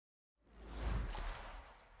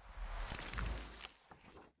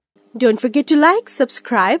Don't forget to like,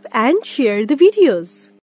 subscribe and share the videos.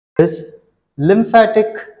 This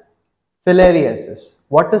lymphatic filariasis.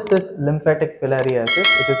 What is this lymphatic filariasis?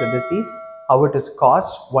 It is a disease, how it is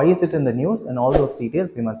caused, why is it in the news, and all those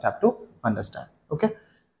details we must have to understand. Okay.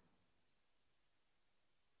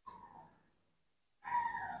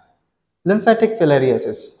 Lymphatic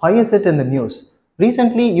filariasis. Why is it in the news?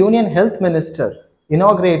 Recently, Union Health Minister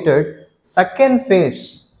inaugurated second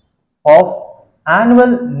phase of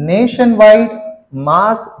annual nationwide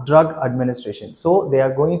mass drug administration. So, they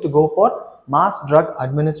are going to go for mass drug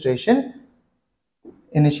administration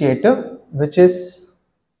initiative, which is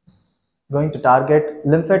going to target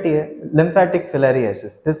lymphatic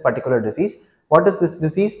filariasis, this particular disease. What is this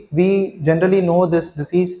disease? We generally know this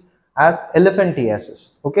disease as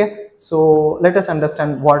elephantiasis. Okay, so let us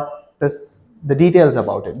understand what the details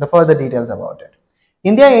about it, the further details about it.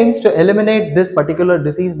 India aims to eliminate this particular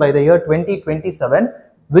disease by the year 2027,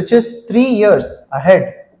 which is 3 years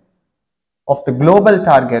ahead of the global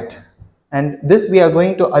target, and this we are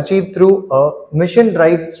going to achieve through a mission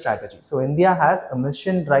drive strategy. So India has a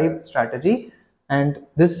mission drive strategy, and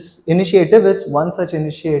this initiative is one such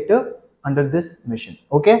initiative under this mission.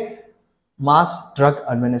 Okay, mass drug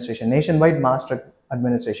administration, nationwide mass drug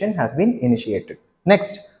administration has been initiated.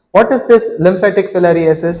 Next, what is this lymphatic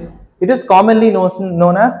filariasis? It is commonly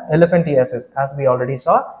known as elephantiasis, as we already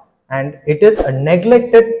saw, and it is a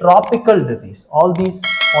neglected tropical disease. All these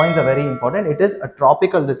points are very important. It is a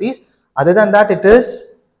tropical disease. Other than that, it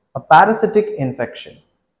is a parasitic infection.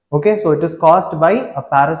 Okay, so it is caused by a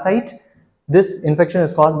parasite. This infection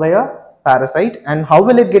is caused by a parasite, and how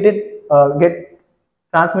will it get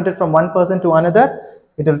transmitted from one person to another?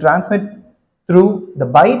 It will transmit through the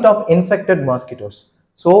bite of infected mosquitoes.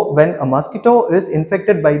 So when a mosquito is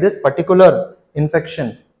infected by this particular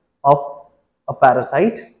infection of a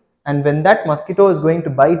parasite, and when that mosquito is going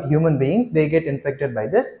to bite human beings, they get infected by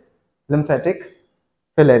this lymphatic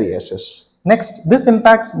filariasis. Next, this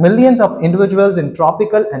impacts millions of individuals in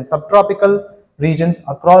tropical and subtropical regions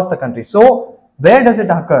across the country. So where does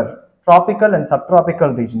it occur? Tropical and subtropical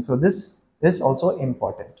regions. So this is also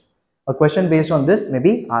important. A question based on this may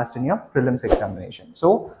be asked in your prelims examination.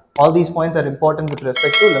 So all these points are important with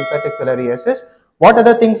respect to lymphatic filariasis. What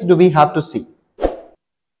other things do we have to see?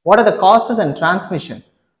 What are the causes and transmission?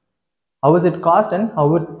 How is it caused and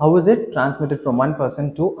how is it transmitted from one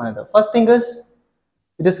person to another? First thing is,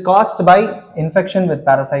 it is caused by infection with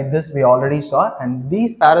parasite. This we already saw, and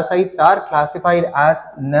these parasites are classified as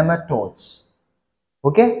nematodes.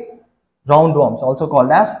 Okay, roundworms, also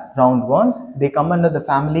called as roundworms. They come under the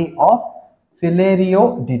family of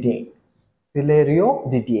Filariodidae.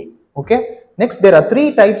 Filariodidae. Okay. Next, there are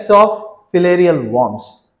three types of filarial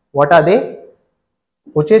worms. What are they?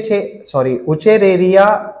 Ucheraria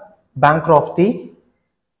bancrofti,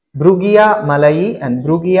 Brugia malayi, and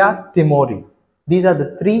Brugia timori. These are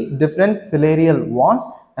the three different filarial worms,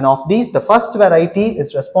 and of these, the first variety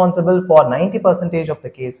is responsible for 90% of the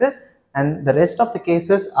cases, and the rest of the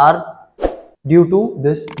cases are due to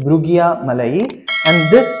this Brugia malayi, and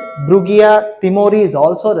this Brugia timori is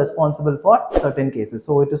also responsible for certain cases.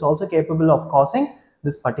 So it is also capable of causing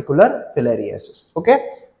this particular filariasis.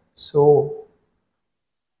 Okay, so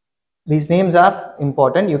these names are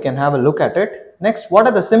important. You can have a look at it. Next, what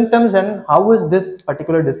are the symptoms and how is this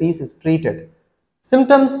particular disease is treated?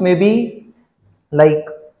 Symptoms may be like,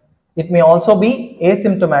 it may also be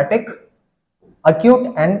asymptomatic.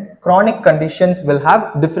 Acute and chronic conditions will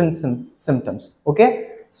have different symptoms.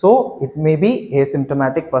 Okay, so it may be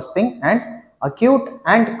asymptomatic first thing, and acute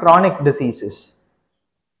and chronic diseases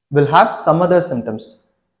will have some other symptoms.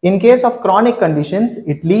 In case of chronic conditions,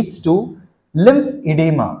 it leads to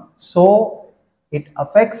lymphedema. So it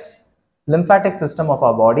affects lymphatic system of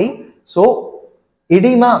our body. So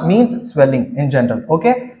edema means swelling in general.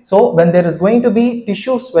 Okay, so when there is going to be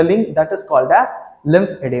tissue swelling, that is called as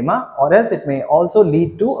lymphedema, or else it may also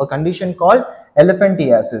lead to a condition called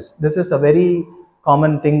elephantiasis. This is a very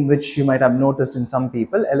common thing which you might have noticed in some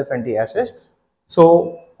people, elephantiasis.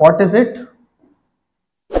 So what is it?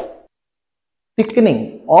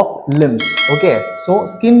 Thickening of limbs. Okay, so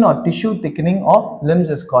skin or tissue thickening of limbs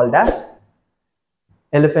is called as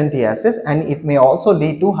elephantiasis, and it may also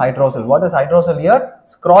lead to hydrocele. What is hydrocele here?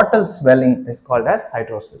 Scrotal swelling is called as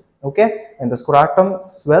hydrocele. Okay, when the scrotum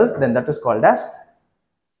swells, then that is called as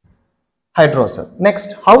hydrocele.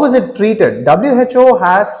 Next, how is it treated? WHO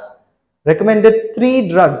has recommended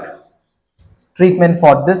 3-drug treatment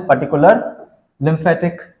for this particular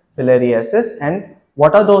lymphatic filariasis, and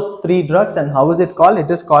what are those 3 drugs and how is it called? It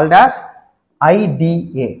is called as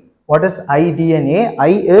IDA. What is IDNA? I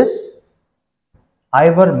is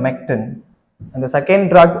ivermectin. And the second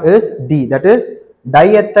drug is D, that is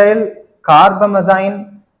diethyl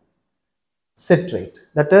carbamazine citrate.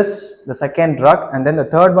 That is the second drug. And then the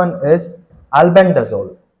third one is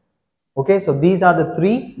albendazole. Okay, so these are the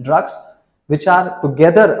three drugs which are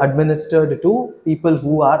together administered to people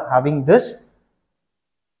who are having this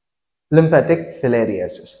lymphatic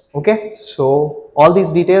filariasis. Okay, so all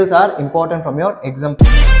these details are important from your exam.